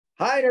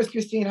Hi, Nurse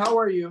Christine. How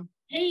are you?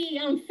 Hey,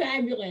 I'm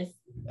fabulous.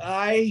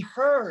 I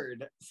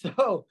heard.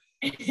 So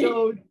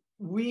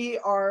we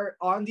are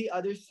on the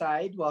other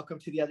side. Welcome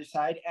to the other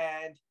side.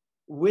 And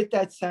with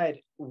that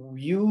said,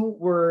 you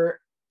were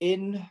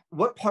in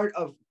what part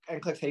of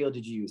NCLEX High Yield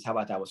did you use? How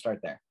about that? We'll start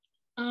there.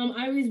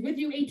 I was with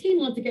you 18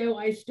 months ago.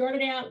 I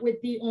started out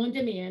with the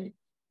on-demand.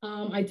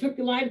 I took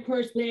the live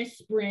course last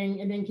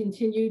spring and then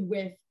continued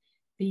with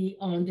the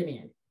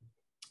on-demand.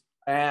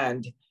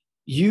 And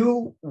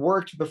you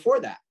worked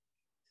before that.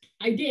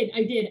 I did.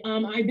 I've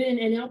been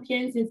an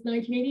LPN since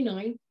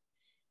 1989.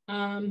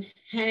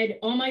 Had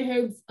all my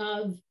hopes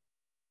of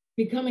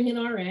becoming an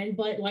RN,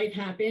 but life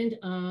happened.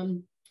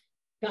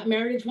 Got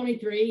married at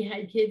 23,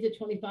 had kids at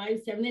 25,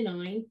 7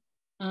 and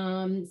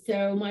 9.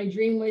 So my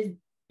dream was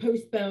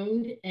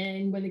postponed.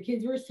 And when the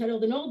kids were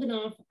settled and old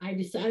enough, I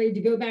decided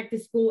to go back to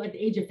school at the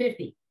age of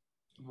 50.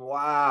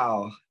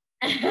 Wow.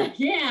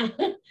 Yeah.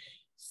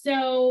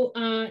 So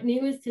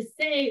needless to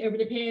say, over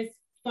the past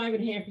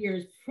 5.5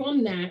 years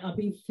from that, I'll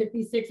be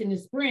 56 in the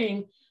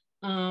spring.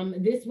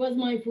 This was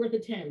my fourth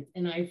attempt,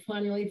 and I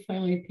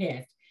finally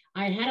passed.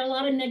 I had a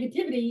lot of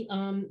negativity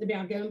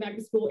about going back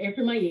to school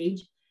after my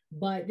age,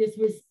 but this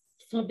was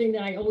something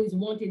that I always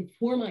wanted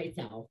for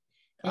myself.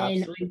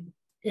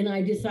 And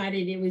I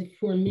decided it was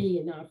for me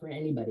and not for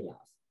anybody else.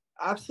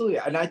 Absolutely.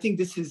 And I think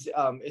this is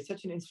it's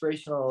such an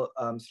inspirational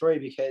story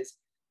because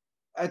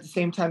at the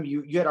same time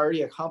you had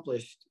already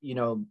accomplished,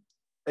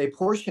 a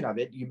portion of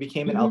it. You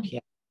became an LPN.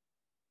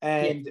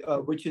 And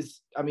which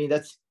is, I mean,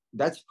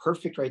 that's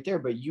perfect right there.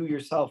 But you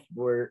yourself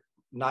were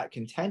not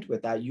content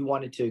with that. You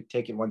wanted to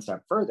take it one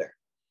step further.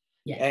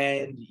 Yes.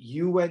 And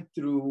you went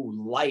through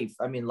life.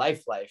 I mean,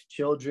 life,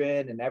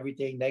 children and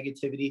everything,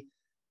 negativity.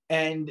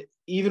 And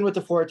even with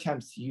the 4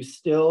 attempts, you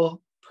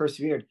still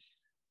persevered.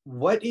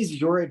 What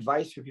is your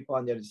advice for people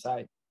on the other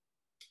side?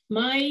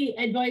 My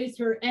advice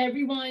for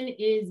everyone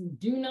is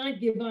do not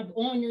give up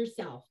on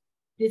yourself.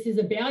 This is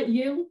about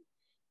you.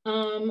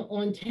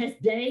 On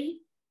test day,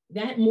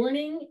 that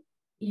morning,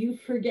 you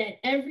forget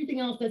everything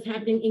else that's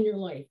happening in your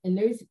life. And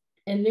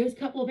those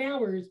couple of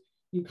hours,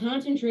 you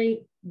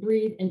concentrate,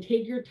 breathe, and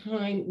take your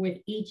time with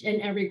each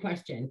and every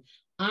question.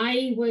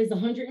 I was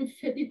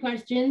 150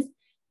 questions.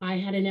 I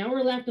had an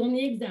hour left on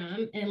the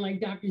exam. And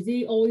like Dr.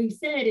 Z always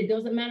said, it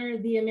doesn't matter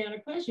the amount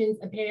of questions,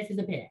 a pass is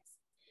a pass.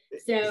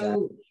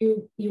 So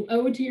you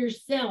owe it to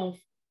yourself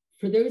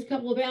for those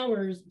couple of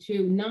hours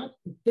to not,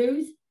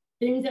 those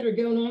things that are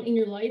going on in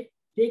your life,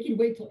 they can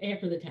wait till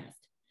after the test.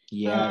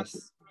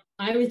 Yes.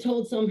 I was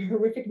told some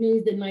horrific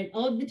news the night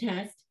of the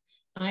test.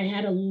 I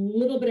had a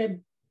little bit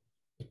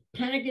of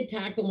panic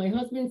attack, but my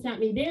husband sat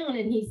me down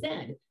and he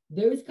said,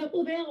 those couple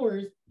of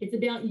hours, it's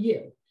about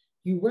you.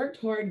 You worked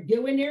hard,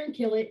 go in there and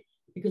kill it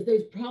because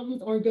those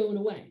problems aren't going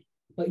away.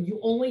 But you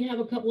only have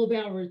a couple of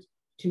hours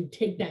to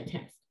take that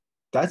test.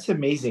 That's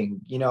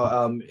amazing. In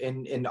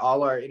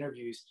all our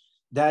interviews,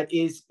 that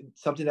is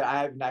something that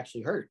I haven't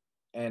actually heard.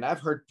 And I've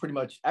heard pretty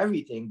much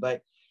everything.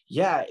 But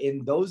yeah,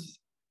 in those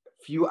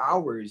few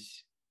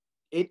hours,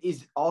 it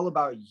is all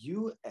about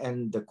you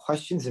and the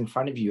questions in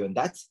front of you. And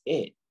that's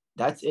it.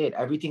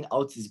 Everything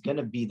else is going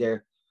to be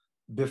there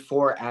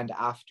before and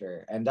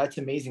after. And that's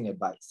amazing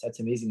advice.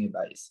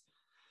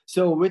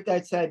 So with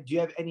that said, do you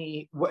have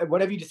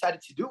what have you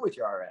decided to do with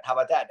your RN? How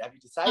about that? Have you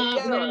decided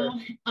yet?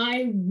 Well,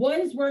 I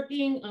was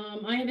working,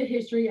 I have a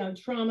history of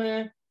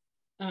trauma,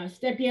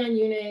 step-down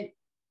unit,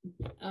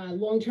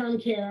 long-term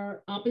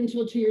care. Up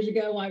until 2 years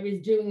ago, I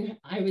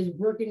was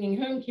working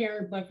in home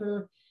care, but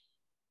for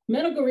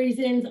medical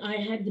reasons, I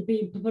had to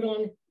be put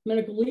on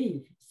medical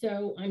leave.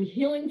 So I'm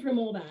healing from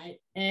all that.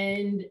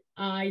 And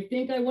I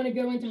think I want to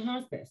go into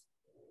hospice.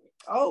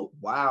 Oh,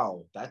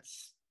 wow.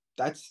 That's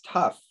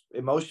tough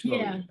emotionally.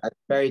 Yeah. That's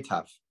very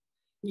tough.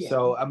 Yeah.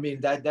 So, I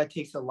mean, that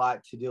takes a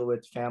lot to deal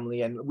with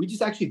family. And we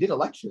just actually did a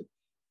lecture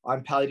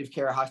on palliative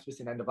care, hospice,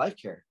 and end-of-life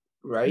care,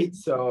 right? Mm-hmm.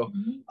 So,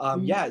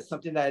 yeah, it's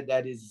something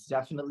that is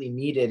definitely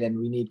needed, and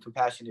we need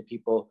compassionate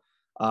people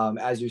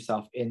as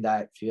yourself in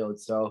that field.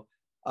 So,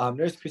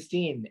 Nurse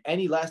Christine,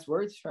 any last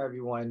words for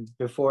everyone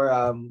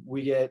before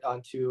we get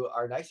onto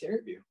our next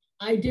interview?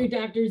 I do,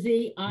 Dr.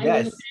 Z. I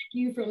want to thank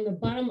you from the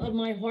bottom of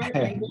my heart.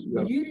 I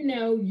want you to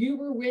know you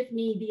were with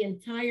me the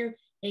entire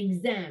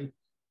exam.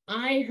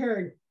 I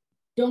heard,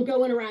 don't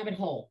go in a rabbit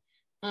hole.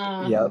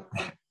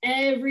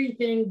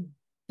 Everything,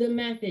 the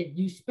method,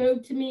 you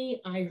spoke to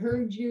me. I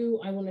heard you.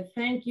 I want to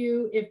thank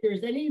you. If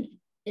there's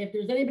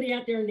anybody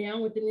out there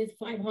now within this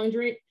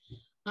 500,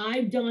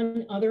 I've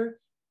done other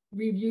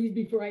reviews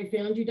before I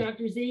found you,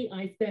 Dr. Z.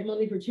 I spent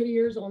money for 2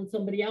 years on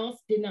somebody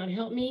else, did not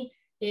help me.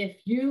 If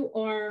you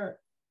are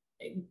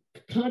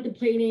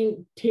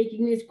contemplating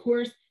taking this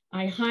course,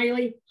 I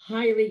highly,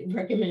 highly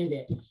recommend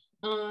it.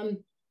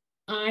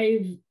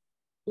 I've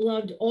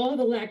loved all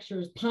the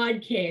lectures,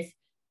 podcasts,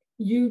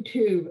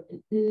 YouTube,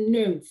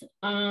 notes.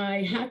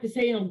 I have to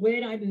say I'm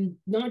glad I'm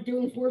not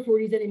doing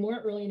 440s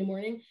anymore early in the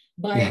morning,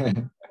 but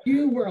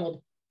you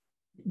world,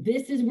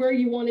 this is where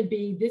you want to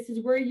be. This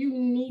is where you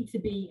need to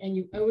be, and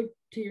you owe it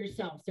to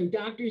yourself. So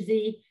Dr.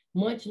 Z,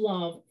 much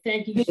love.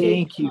 Thank you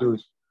so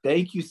much.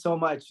 Thank you so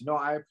much. No,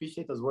 I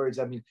appreciate those words.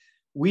 I mean,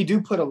 we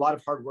do put a lot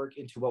of hard work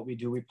into what we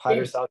do. We pride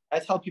ourselves. I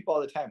tell people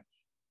all the time,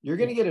 you're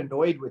going to get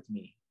annoyed with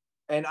me.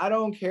 And I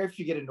don't care if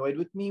you get annoyed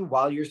with me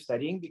while you're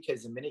studying,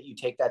 because the minute you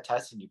take that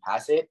test and you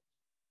pass it,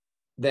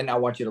 then I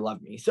want you to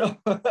love me. So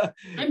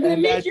I'm going to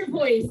miss your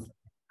voice.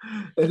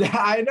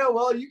 I know.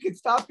 Well, you can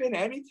stop in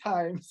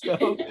anytime. So,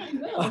 I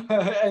will.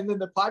 And then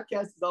the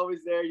podcast is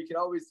always there. You can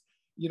always,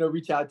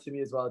 reach out to me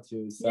as well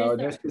too. So,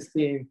 Nurse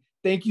Christine,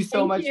 thank you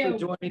so much for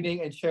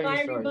joining and sharing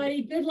your story. Bye,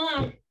 everybody. Good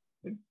luck.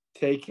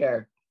 Take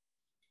care.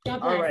 God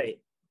bless. All right.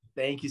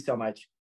 Thank you so much.